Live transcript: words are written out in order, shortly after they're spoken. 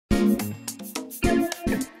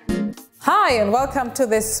Hi and welcome to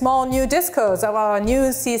this small new discourse of our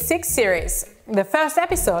new C6 series. The first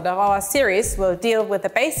episode of our series will deal with the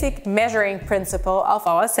basic measuring principle of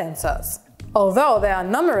our sensors. Although there are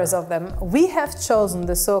numerous of them, we have chosen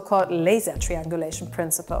the so-called laser triangulation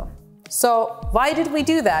principle. So why did we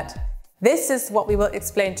do that? This is what we will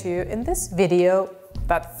explain to you in this video.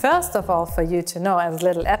 But first of all, for you to know as a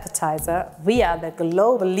little appetizer, we are the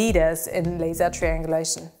global leaders in laser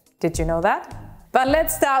triangulation. Did you know that? But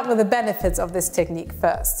let's start with the benefits of this technique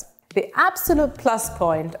first. The absolute plus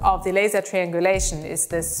point of the laser triangulation is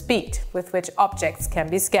the speed with which objects can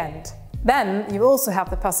be scanned. Then you also have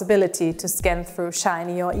the possibility to scan through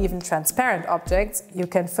shiny or even transparent objects. You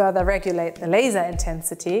can further regulate the laser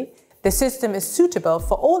intensity. The system is suitable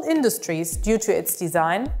for all industries due to its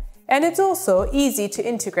design, and it's also easy to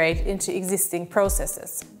integrate into existing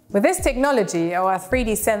processes. With this technology, our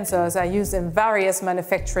 3D sensors are used in various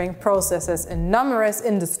manufacturing processes in numerous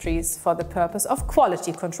industries for the purpose of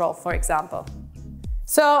quality control, for example.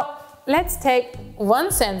 So let's take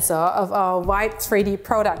one sensor of our wide 3D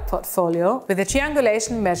product portfolio with the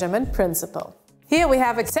triangulation measurement principle. Here we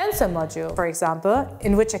have a sensor module, for example,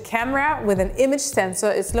 in which a camera with an image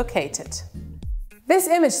sensor is located. This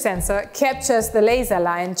image sensor captures the laser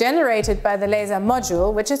line generated by the laser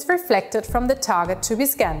module, which is reflected from the target to be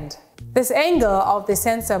scanned. This angle of the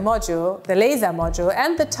sensor module, the laser module,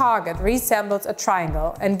 and the target resembles a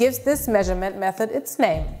triangle and gives this measurement method its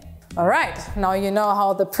name. Alright, now you know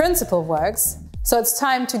how the principle works, so it's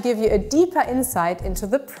time to give you a deeper insight into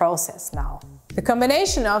the process now. The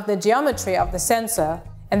combination of the geometry of the sensor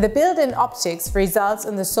and the built-in optics results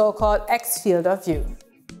in the so-called X field of view.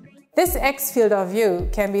 This X field of view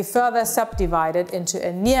can be further subdivided into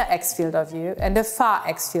a near X field of view and a far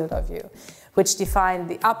X field of view, which define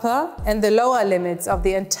the upper and the lower limits of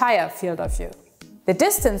the entire field of view. The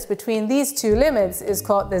distance between these two limits is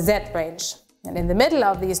called the Z range, and in the middle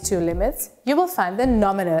of these two limits you will find the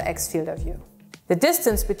nominal X field of view. The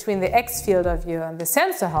distance between the X field of view and the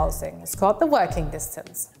sensor housing is called the working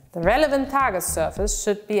distance. The relevant target surface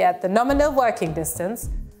should be at the nominal working distance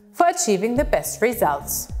for achieving the best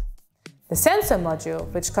results. The sensor module,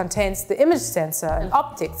 which contains the image sensor and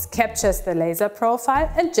optics, captures the laser profile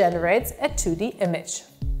and generates a 2D image.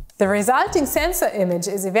 The resulting sensor image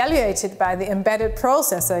is evaluated by the embedded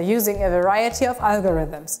processor using a variety of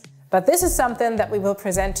algorithms, but this is something that we will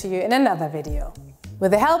present to you in another video.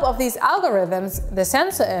 With the help of these algorithms, the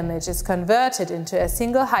sensor image is converted into a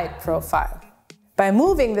single height profile. By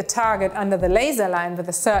moving the target under the laser line with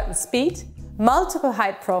a certain speed, multiple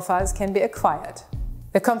height profiles can be acquired.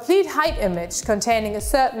 The complete height image containing a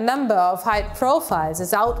certain number of height profiles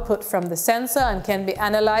is output from the sensor and can be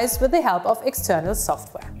analyzed with the help of external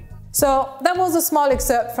software. So that was a small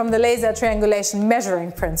excerpt from the laser triangulation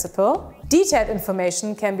measuring principle. Detailed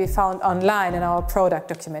information can be found online in our product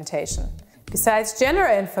documentation. Besides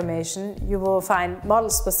general information, you will find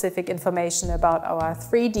model-specific information about our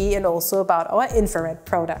 3D and also about our infrared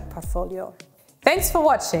product portfolio. Thanks for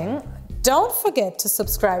watching. Don't forget to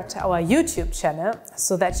subscribe to our YouTube channel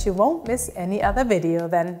so that you won't miss any other video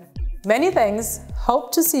then. Many thanks,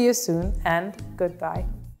 hope to see you soon, and goodbye.